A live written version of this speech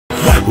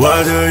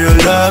Why do you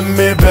love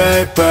me,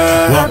 baby?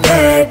 Why,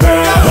 baby?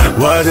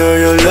 Why do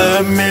you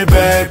love me,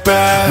 baby?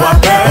 Why,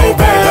 baby? Oh,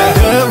 baby,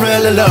 do you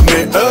really love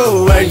me?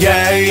 Oh,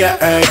 yeah, yeah,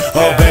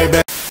 oh,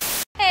 baby.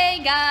 Hey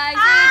guys,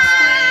 it's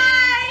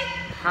Gwing.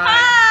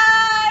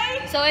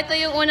 Hi! So ito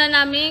yung una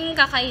naming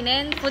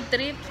kakainin, food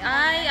trip,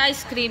 ay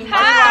ice cream.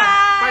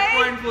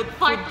 Part 1 food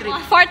trip.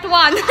 Part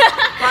 1.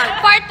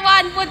 Part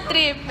 1 food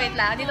trip. Wait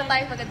lang, dito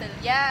tayo pagkadal.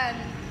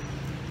 Yan.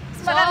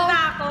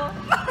 Maganda ako.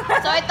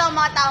 So ito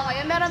mga tao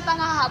ngayon, meron pang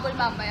hahabol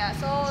mamaya.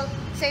 So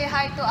say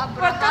hi to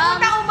Abraham. Huwag ka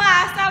muna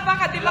umasa,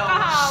 baka di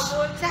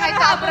makahabol. Say hi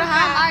to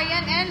Abraham,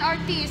 Aryan, and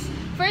Ortiz.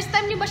 First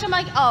time niyo ba siya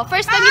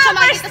first time niyo siya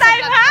makikita sa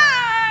vlog? First time,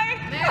 hi!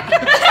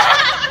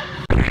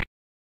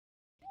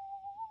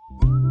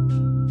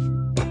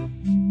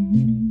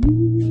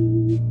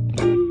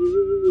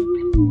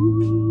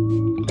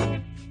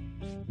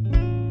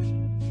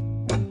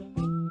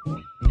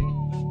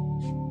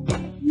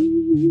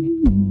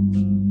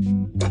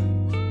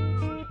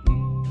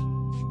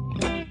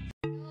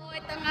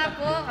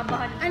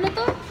 Ano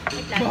to?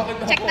 Wait lang.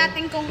 Check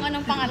natin kung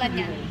anong pangalan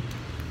niya.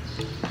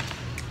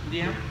 Hindi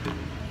ha?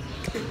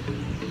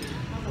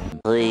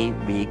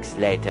 3 weeks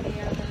later.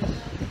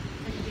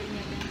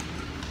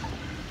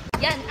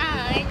 Yan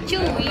ay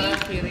Chewy.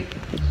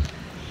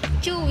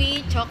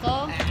 Chewy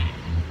Choco.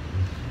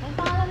 Anong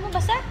pangalan mo?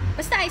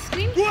 Basta ice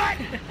cream?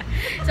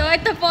 So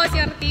ito po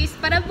si Ortiz.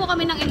 Parang po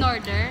kami ng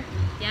in-order.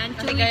 Yan,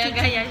 Chewy.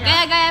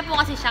 Gaya-gaya po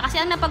kasi siya. Kasi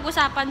ang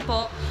napag-usapan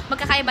po,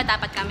 magkakaiba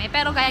dapat kami.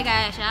 Pero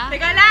gaya-gaya siya.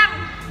 Teka lang!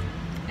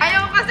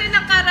 Ayaw kasi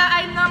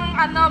nakaraay ng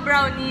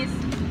brownies.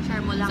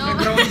 Share mo lang. May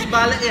brownies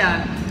bala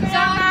yan.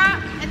 So,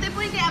 ito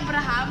po yung kay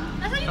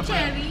Abraham. Nasaan yung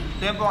cherry?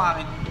 Ito yan po ang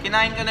akin.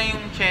 Kinain ko na yung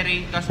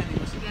cherry kasi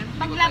hindi ko Sige.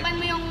 Paglaban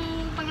mo yung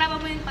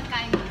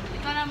pagkain mo.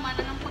 Ikaw naman,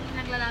 anong pag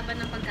naglalaban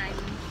ng pagkain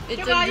mo?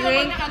 It's a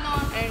drink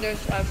and there's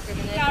ice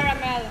cream in it.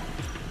 Caramel.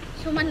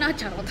 Suman na,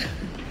 charot.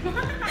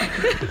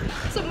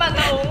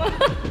 Sumanaw.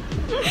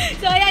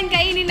 So, ayan,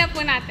 kainin na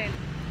po natin.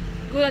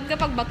 Gulat ka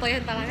pag bato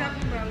yan talaga.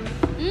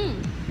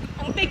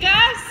 Ang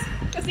tigas!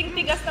 Kasing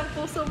tigas ng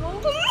puso mo.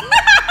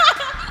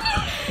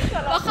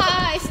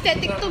 Baka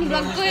aesthetic tong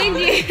vlog ko,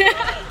 hindi.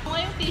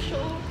 Yung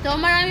tissue. So,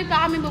 marami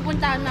pa kami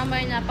pupuntahan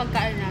mamaya na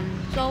pagkainan.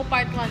 So,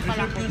 part 1 pa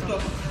lang po to.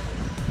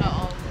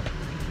 Oo.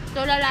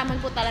 So, lalaman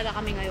po talaga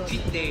kami ngayon.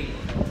 Cheat day.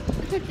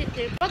 Cheat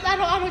day? Ba't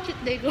araw-araw cheat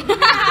day ko?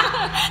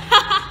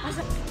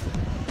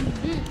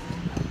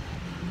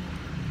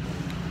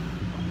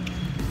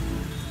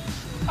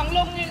 Ang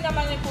long yun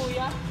naman ni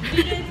Kuya.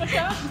 Bigay mo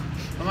siya.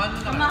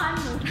 Samahan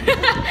mo.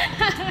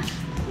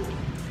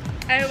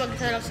 Ay, wag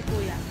sa lang si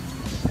Kuya.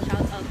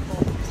 Shout out po.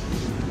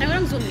 Ay,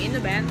 walang zoom in, no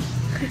ba?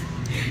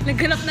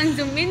 Naghanap ng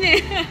zoom in eh.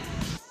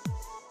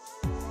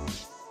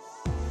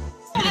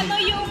 Ano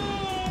yung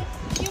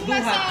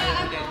nasa...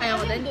 Ayaw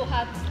ko din.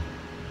 Duhat.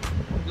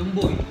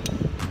 Lumboy.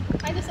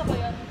 Ay, gusto ko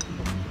yun.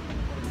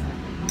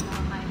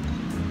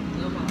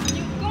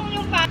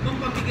 Yung pa... Nung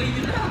pabigay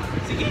nyo na.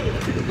 Sige.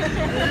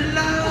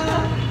 Hello.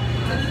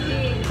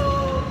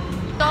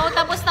 So,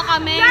 tapos na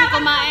kami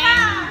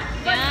kumain.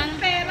 Yan.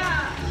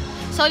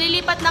 So,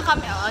 lilipat na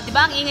kami. Oh, di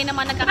ba? Ang ingay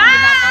naman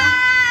nagkakandidato.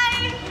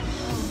 Hi!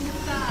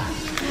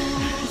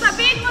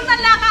 Sabihin mo na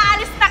lang,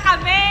 aalis na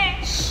kami.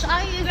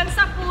 Ay, hanggang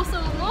sa puso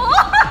mo.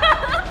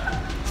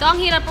 So, ang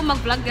hirap po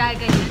mag-vlog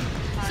dahil ganyan.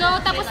 So,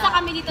 tapos na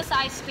kami dito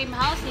sa ice cream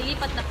house.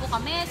 Lilipat na po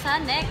kami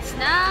sa next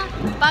na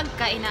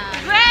pagkainan.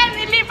 Gwen,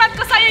 nilipat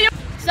ko sa'yo yung...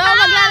 So,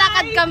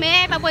 maglalakad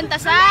kami papunta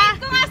sa...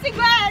 Ito nga si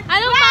Gwen!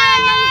 Anong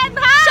pangalan?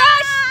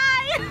 Shush!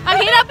 Ang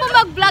hirap po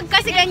mag-vlog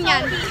kasi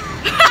ganyan.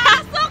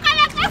 So ka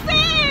lang kasi!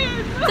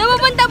 So,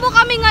 pupunta po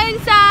kami ngayon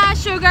sa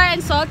Sugar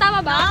and Salt.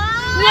 Tama ba?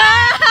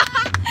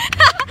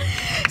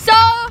 So,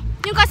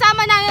 yung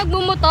kasama namin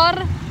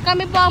magmumotor,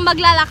 kami po ang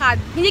maglalakad.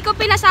 Hindi ko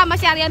pinasama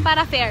si Aryan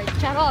para fair.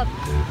 Charot.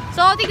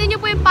 So, tignan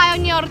nyo po yung payo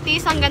ni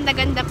Ortiz. Ang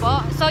ganda-ganda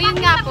po. So, yun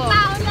nga po.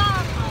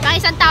 Pang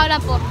isang tao lang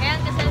po.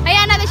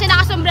 Ayan natin siya,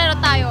 nakasombrero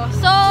tayo.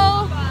 So,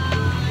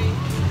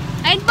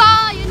 ayun po.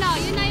 Yun na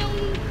yung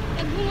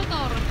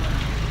nagmumotor.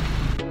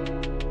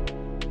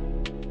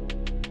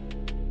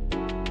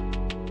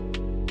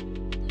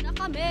 Ito na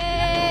kami.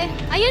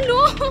 Ayun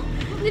no.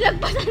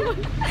 Nilagpasan mo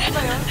na.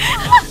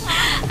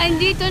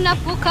 Andito na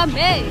po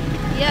kami.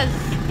 Yes.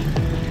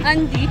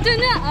 Andito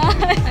na.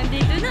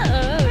 Andito na.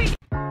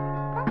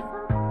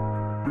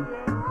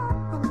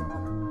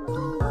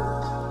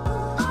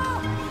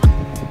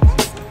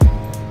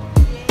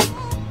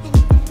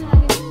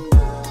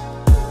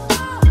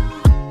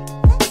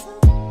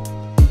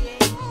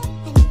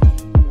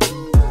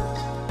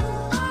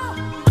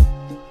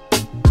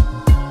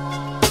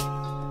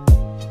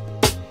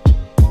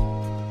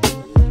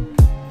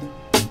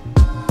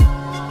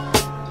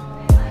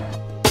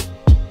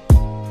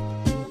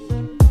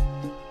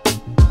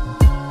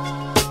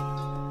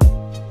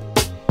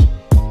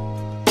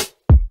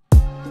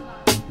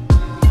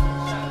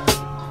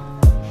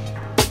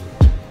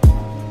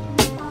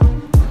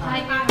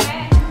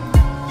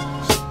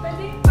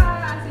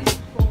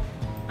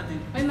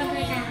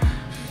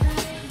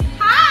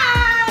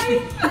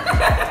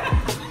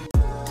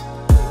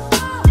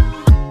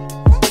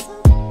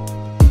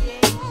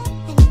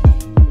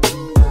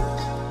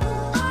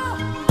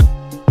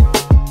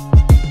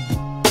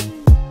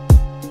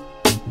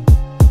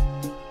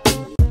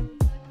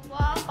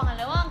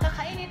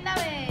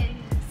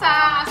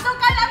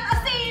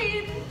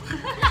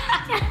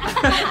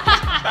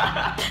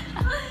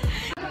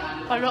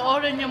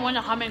 Panoorin niyo muna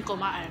kami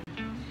kumain.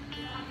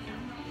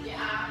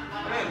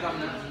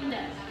 Hindi.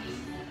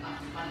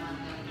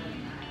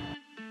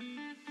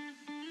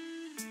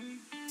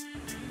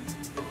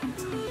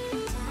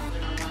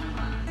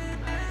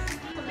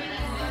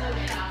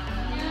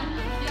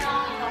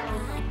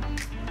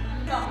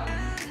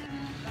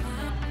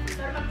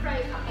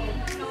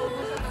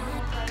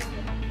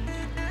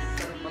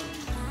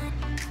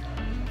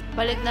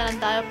 Balik na lang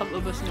tayo pag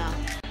ubos na.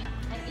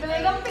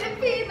 Talagang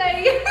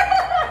Pilipinay.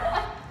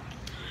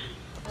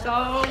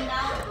 So,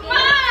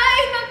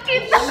 May!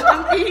 Nakita ko!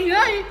 ang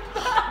ingay!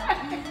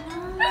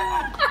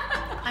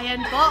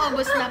 Ayan po,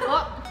 ubos na po.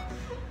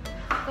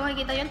 Kung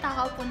makikita yun,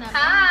 takaw po namin.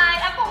 Hi!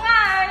 Ako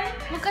nga!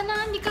 Huwag ka na,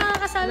 hindi ka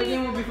nakakasali.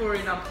 Lagyan mo before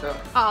and after.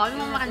 Oo, yung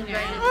mga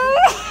convert.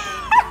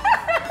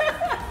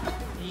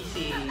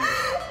 Easy.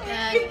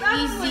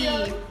 Easy.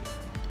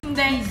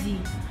 Easy.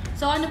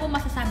 So, ano po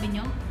masasabi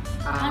nyo?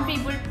 Ang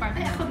favorite part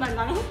Ay, ako mo? na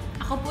lang.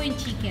 Ako po yung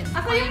chicken.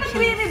 Ako yung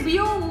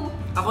nagre-review.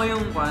 Ako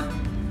yung kwan.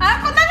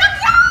 Ako na lang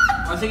yan!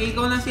 O sige,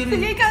 ikaw na si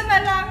Sige, ikaw na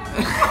lang.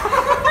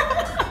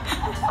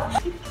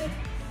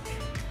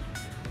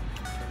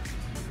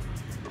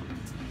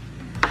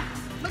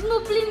 Ba't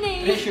mo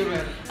plinay?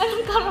 Treasurer.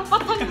 Anong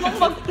karapatan mong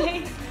mag-play?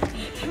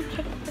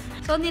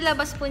 So,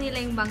 nilabas po nila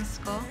yung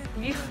bangs ko.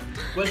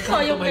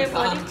 Welcome to my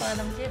box.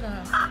 Parang sira.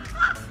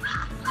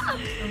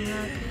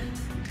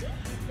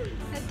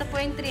 Ito po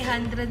yung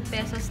 300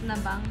 pesos na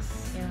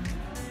bangs. Yeah.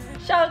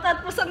 Shoutout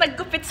po sa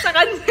naggupit sa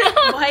kanya.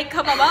 Buhay ka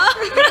pa ba?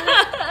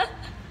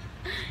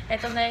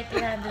 Ito na yung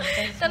 300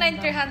 pesos. Ito na yung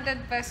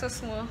 300 pesos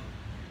mo.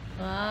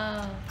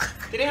 Wow.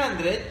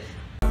 300?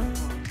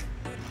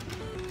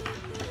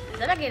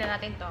 So, lagyan na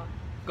natin to.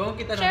 Gawin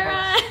kita ng box.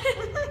 Sharon!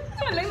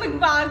 Walang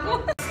nagbago.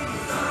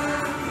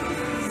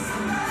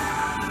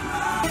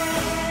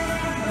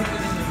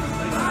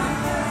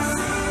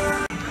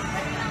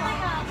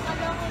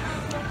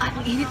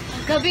 Ang init.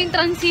 Gabi yung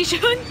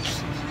transition.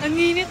 Ang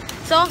init.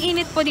 So, ang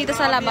init po dito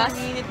sa labas.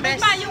 May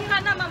payong ka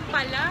naman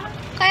pala.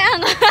 Kaya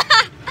nga.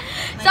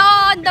 So,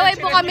 on the way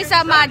po kami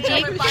sa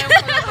Magic.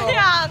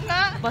 Kaya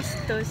nga.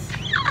 Bastos.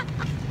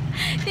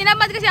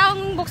 Tinamad kasi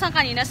akong buksan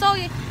kanina. So,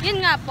 yun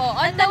nga po.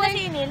 On the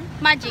way.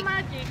 Magic.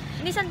 Magic.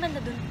 Hindi saan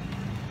banda dun?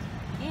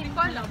 Hindi ko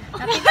alam.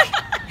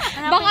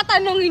 Baka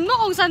tanongin mo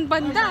kung saan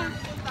banda.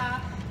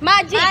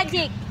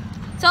 Magic.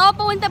 So,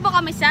 pumunta po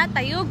kami sa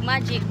TAYUG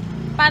Magic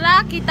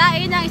para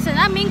kitain ang isa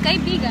naming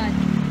kaibigan.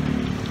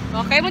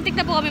 Okay, muntik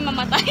na po kami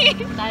mamatay.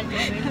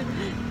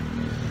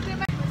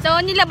 So,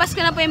 nilabas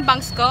ko na po yung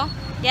bangs ko.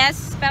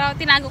 Yes, pero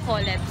tinago ko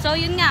ulit. So,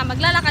 yun nga,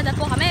 maglalakad na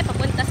po kami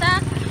papunta sa...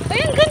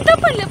 Ayun, ganito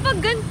pala, pag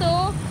ganito.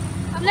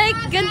 Like,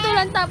 ganito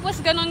lang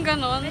tapos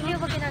ganon-ganon. Hindi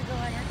ko ba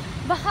ginagawa yan?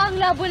 Baka ang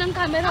labo ng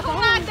camera ko. Ako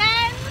nga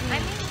din.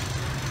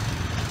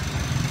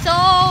 So,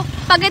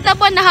 pag ito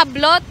po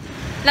nahablot,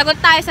 lagot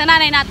tayo sa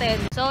nanay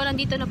natin. So,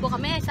 nandito na po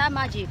kami sa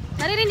Magic.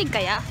 Naririnig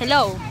kaya?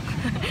 Hello?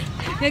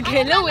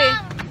 Nag-hello eh.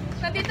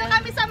 Nandito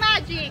kami sa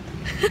Magic.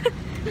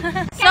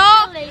 So,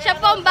 siya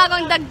po ang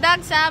bagong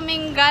dagdag sa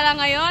aming gala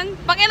ngayon.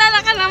 Pakilala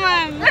ka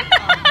naman.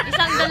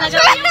 Isang dalaga.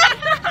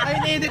 Ay,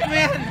 na-edit mo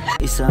yan.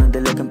 Isang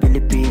dalagang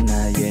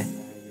Pilipina, yeah.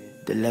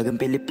 Dalagang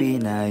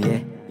Pilipina,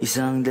 yeah.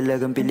 Isang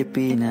dalagang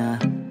Pilipina.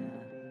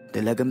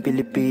 Dalagang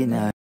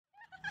Pilipina.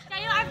 Siya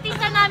yung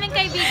artista namin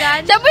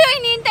kaibigan. Siya po yung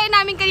inihintay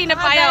namin kanina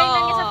pa. Dahil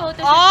lang sa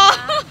photoshoot Oh.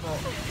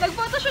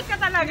 Nag-photoshoot ka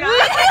talaga.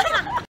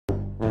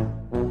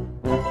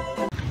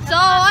 So,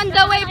 on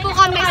the way po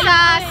kami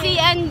sa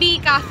CNB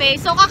Cafe.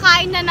 So,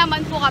 kakain na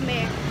naman po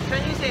kami.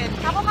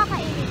 Ako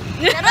kakainin.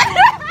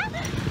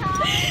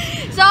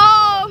 So,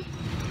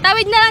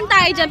 tawid na lang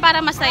tayo dyan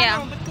para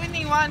masaya. Ba't ko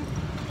iniwan?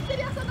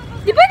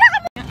 Di ba na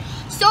kami?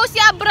 So, si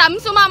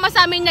Abram, sumama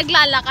sa amin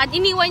naglalakad.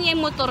 Iniwan niya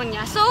yung motor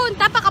niya. So,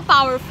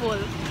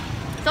 napaka-powerful.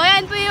 So,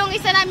 yan po yung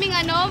isa naming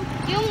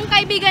yung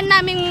kaibigan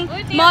naming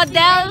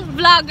model,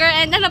 vlogger,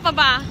 and ano pa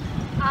ba?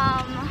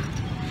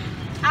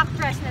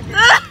 Actress na din.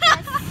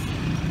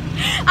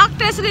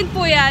 Actress rin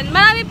po yan.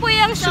 Marami po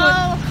yung So,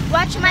 shoot.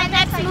 watch my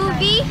next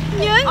movie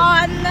Yun.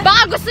 on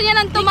Baka gusto niya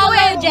nang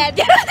tumawid.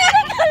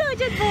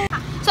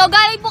 So,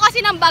 galing po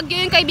kasi ng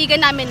Baguio yung kaibigan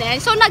namin eh.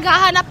 So,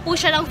 naghahanap po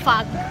siya ng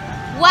fog.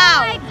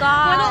 Wow! Oh my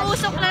gosh. Puro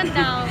usok lang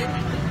daw.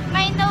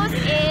 My nose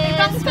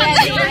is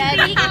very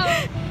ready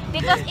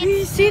because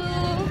it's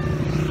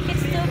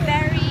too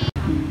very...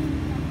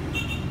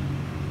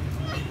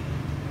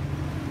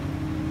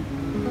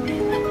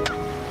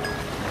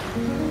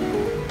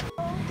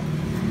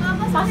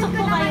 Pasok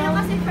po kayo.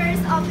 Kasi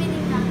first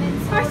opening namin.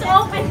 First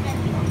opening?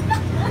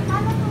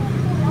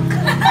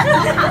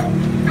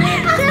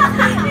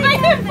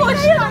 May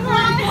push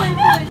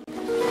naman.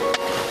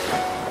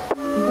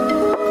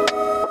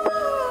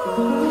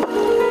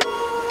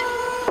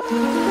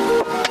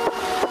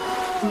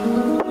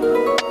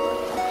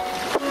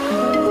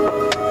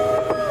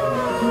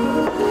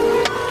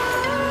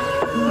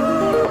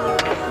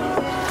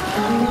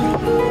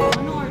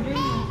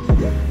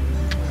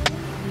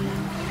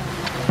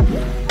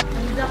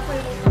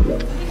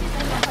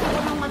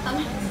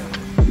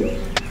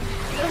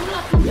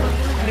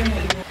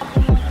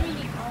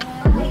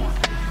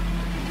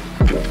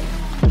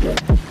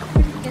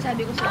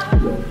 sinabi ko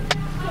sa'yo.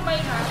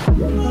 Kumay ha.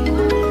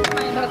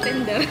 May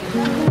bartender.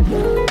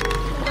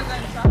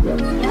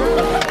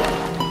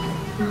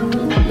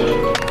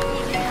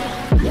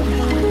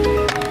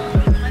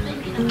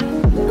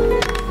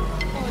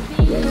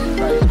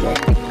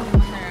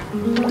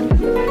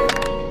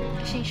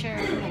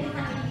 Sure.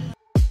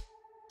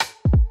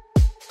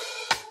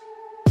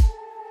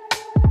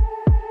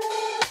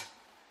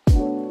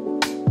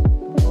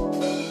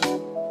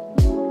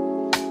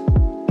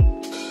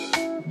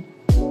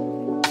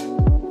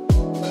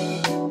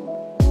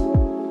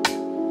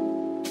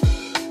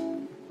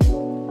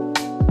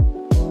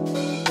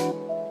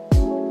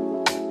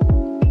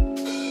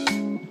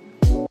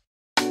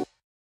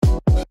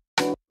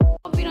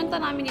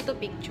 Pinunta namin dito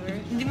picture.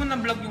 Hindi mo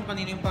na-vlog yung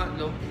kanina yung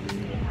pangatlo?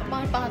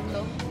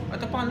 Pangatlo?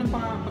 At ang pangalan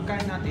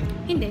pagkain natin?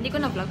 Hindi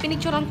ko na-vlog.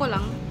 Pinicturean ko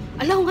lang.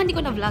 Alam ko nga, hindi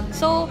ko na-vlog.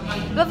 So,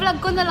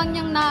 vlog ko na lang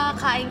yung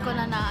nakain ko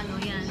na ano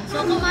yan.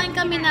 So, kumain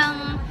kami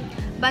ng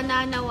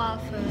banana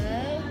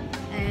waffle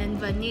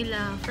and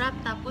vanilla frap.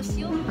 Tapos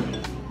yung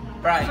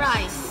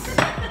fries.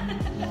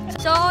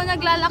 So,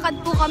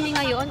 naglalakad po kami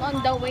ngayon on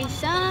the way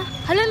sa...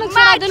 Hala,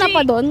 nagsarado na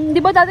pa doon.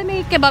 Di ba dati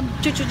may kebab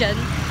chuchu dyan?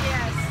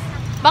 Yes.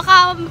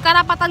 Baka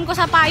karapatan ko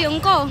sa payong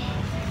ko.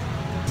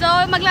 So,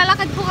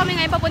 maglalakad po kami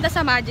ngayon papunta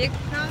sa Magic.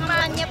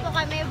 Nangamaan niya po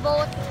kami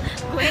both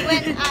when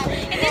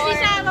hindi si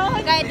Sharon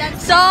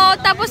guidance. So,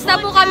 tapos na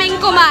po kaming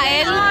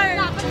kumain.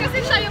 Dapat kasi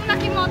siya yung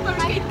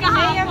naki-motorcade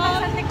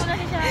kahapon.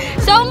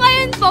 So,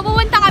 ngayon po,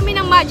 pupunta kami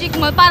ng Magic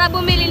Mall para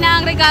bumili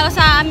ng regalo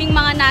sa aming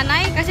mga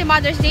nanay. Kasi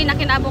Mother's Day na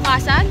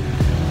kinabukasan.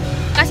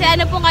 Kasi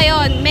ano po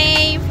ngayon,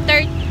 May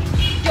 12.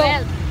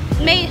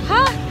 May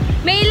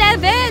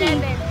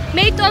 11.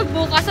 May 12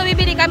 bukas. So,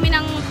 bibili kami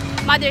ng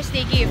Mother's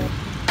Day gift.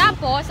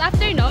 Tapos,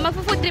 after no,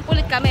 magpo-food trip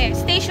ulit kami.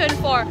 Station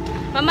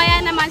 4. Mamaya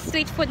naman,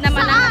 street food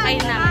naman ang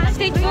kakain namin.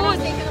 Street food!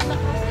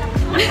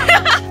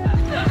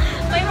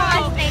 May mga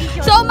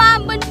station. So,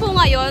 maambon po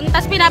ngayon.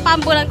 Tapos,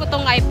 pinapaambulan ko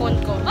tong iPhone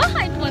ko. Oh,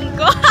 iPhone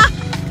ko!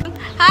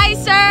 Hi,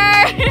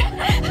 sir!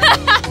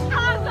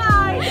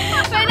 Hi!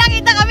 May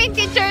nakita kaming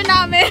teacher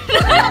namin.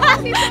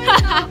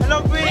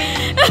 Hello,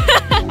 Gwing!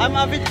 I'm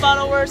avid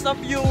followers of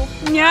you.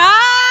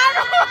 Yan!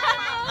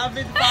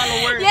 Avid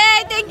followers.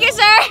 Yay! Thank you,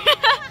 sir!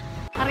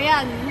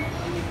 Arian.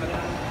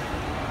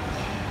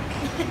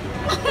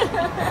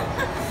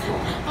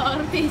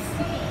 Ortiz.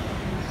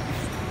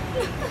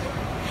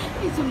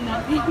 I-zoom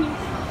natin.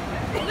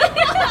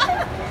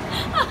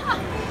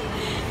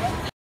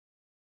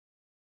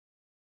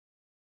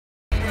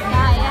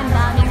 Ayan,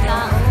 daming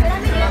tao.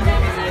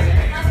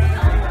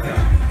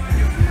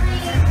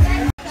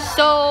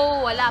 So,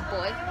 wala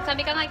po.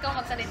 Sabi ka nga ikaw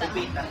magsalita.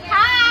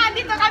 Ha!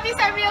 Dito kami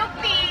sa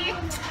MilkTea.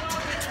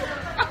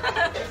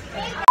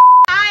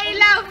 I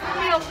love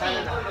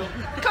MilkTea.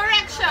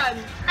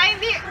 Correction. Ay,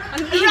 hindi.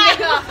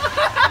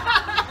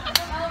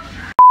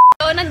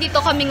 So,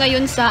 nandito kami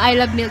ngayon sa I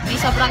Love Milk Tea.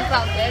 Sobrang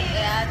crowded.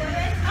 Ayan.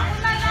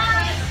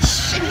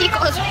 Shhh, hindi ko.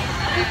 Ano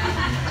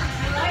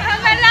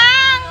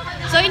lang?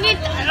 So, so,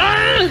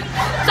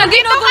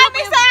 Dito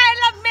kami sa I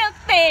love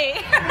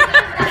MilkTea.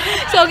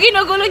 So,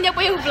 ginugulo niya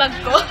po yung vlog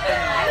ko.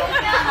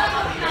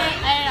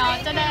 Ayun o.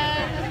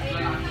 Tada!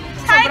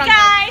 Hi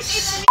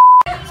guys!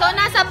 So,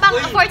 nasa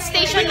Bangkok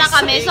Station na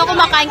kami. So,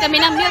 kumakain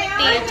kami ng milk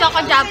tea, choco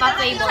java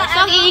flavor.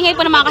 So, ang iingay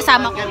po ng mga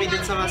kasama ko. Kami din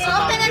sa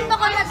Tingnan mo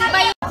ko na diba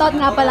yung... Thought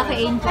nga pala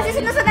kay Angel. Kasi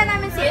sinusundan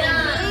namin si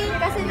Angel.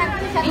 Kasi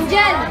nag-chat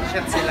Angel!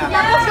 Chat sila.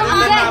 Tapos yung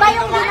Angel ba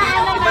yung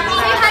dinaanan namin?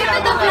 Say hi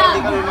to the vlog!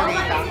 Hindi kami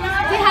makita.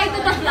 Say hi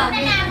to the vlog!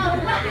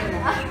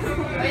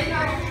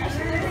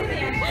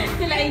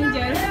 Sila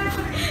Angel.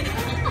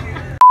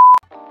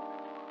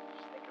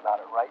 Think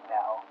about it right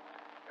now.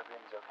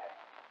 Everything's okay.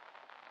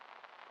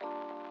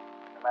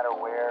 No matter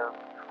where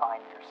you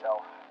find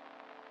yourself,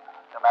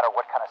 no matter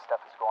what kind of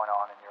stuff is going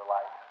on in your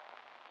life,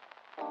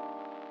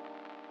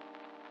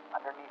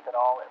 underneath it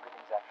all,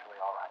 everything's actually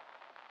all right.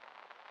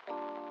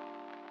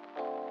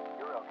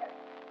 You're okay.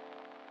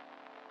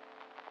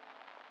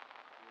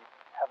 You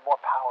have more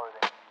power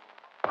than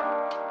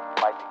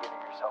you might be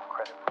giving yourself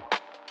credit for.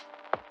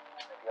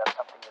 If you have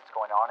something that's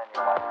going on in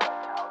your life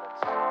right now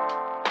that's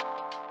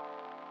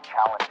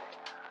challenging,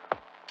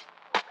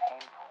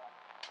 painful,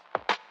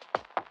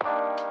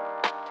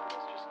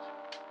 it's just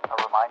a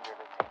reminder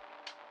to take a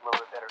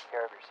little bit better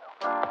care of yourself.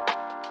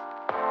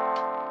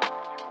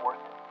 Because you're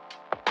worth it.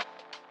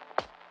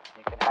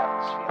 You can have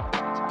this feeling